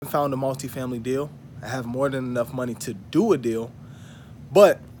found a multifamily deal. I have more than enough money to do a deal.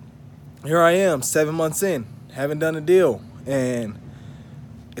 But here I am, 7 months in, haven't done a deal. And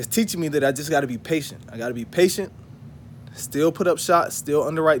it's teaching me that I just got to be patient. I got to be patient, still put up shots, still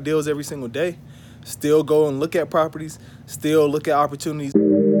underwrite deals every single day, still go and look at properties, still look at opportunities.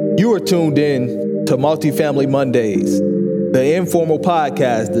 You are tuned in to Multifamily Mondays, the informal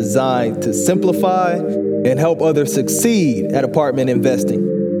podcast designed to simplify and help others succeed at apartment investing.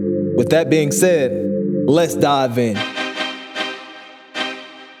 With that being said, let's dive in.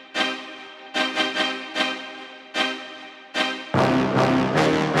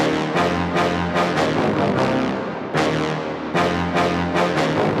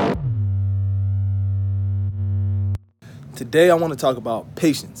 Today, I want to talk about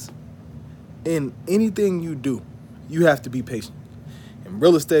patience. In anything you do, you have to be patient. In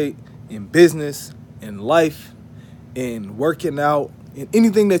real estate, in business, in life, in working out, in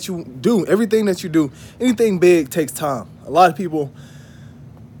anything that you do, everything that you do, anything big takes time. A lot of people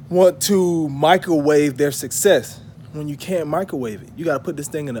want to microwave their success when you can't microwave it. You got to put this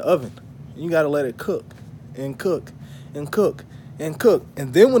thing in the oven. You got to let it cook and cook and cook and cook.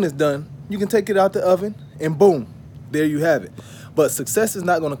 And then when it's done, you can take it out the oven and boom, there you have it. But success is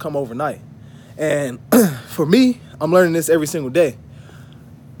not going to come overnight. And for me, I'm learning this every single day.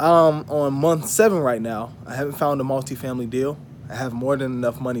 I'm on month 7 right now. I haven't found a multifamily deal. I have more than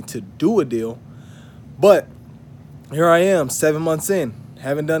enough money to do a deal. But here I am, 7 months in,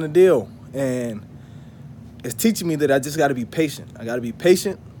 haven't done a deal. And it's teaching me that I just got to be patient. I got to be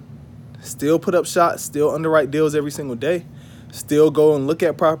patient, still put up shots, still underwrite deals every single day, still go and look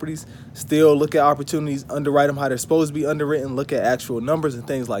at properties, still look at opportunities, underwrite them how they're supposed to be underwritten, look at actual numbers and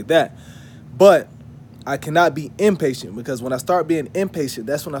things like that. But I cannot be impatient, because when I start being impatient,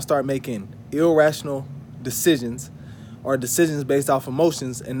 that's when I start making irrational decisions or decisions based off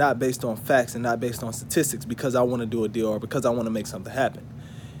emotions and not based on facts and not based on statistics, because I want to do a deal or because I want to make something happen.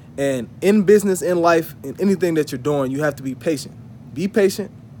 And in business, in life, in anything that you're doing, you have to be patient. Be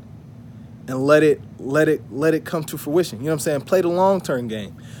patient and let it come to fruition. You know what I'm saying? Play the long-term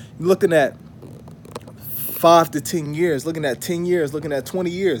game. You're looking at 5 to 10 years, looking at 10 years, looking at 20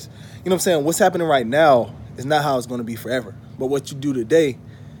 years. You know what I'm saying? What's happening right now is not how it's going to be forever. But what you do today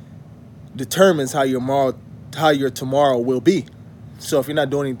determines how your tomorrow will be. So if you're not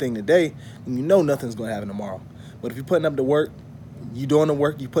doing anything today, then you know nothing's going to happen tomorrow. But if you're putting up the work, you're doing the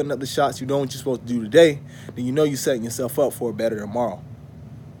work, you're putting up the shots, you're doing what you're supposed to do today, then you know you're setting yourself up for a better tomorrow.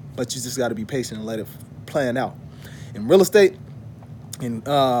 But you just got to be patient and let it plan out. In real estate, in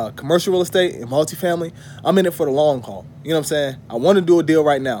commercial real estate, in multifamily, I'm in it for the long haul. You know what I'm saying? I want to do a deal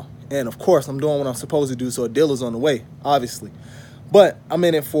right now. And of course, I'm doing what I'm supposed to do, so a deal is on the way, obviously. But I'm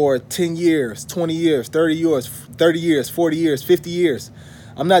in it for 10 years, 20 years, 30 years, 40 years, 50 years.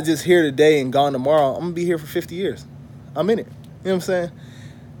 I'm not just here today and gone tomorrow. I'm going to be here for 50 years. I'm in it. You know what I'm saying?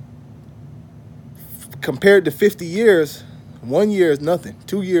 Compared to 50 years, 1 year is nothing.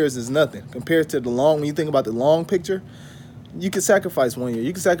 2 years is nothing. Compared to the long, when you think about the long picture, you can sacrifice 1 year.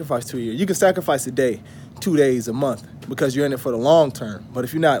 You can sacrifice 2 years. You can sacrifice a day, 2 days, a month, because you're in it for the long term. But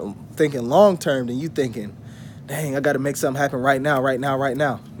if you're not thinking long term, then you're thinking, dang, I got to make something happen right now, right now, right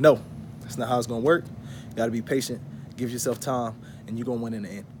now. No, that's not how it's going to work. You got to be patient, give yourself time, and you're going to win in the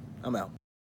end. I'm out.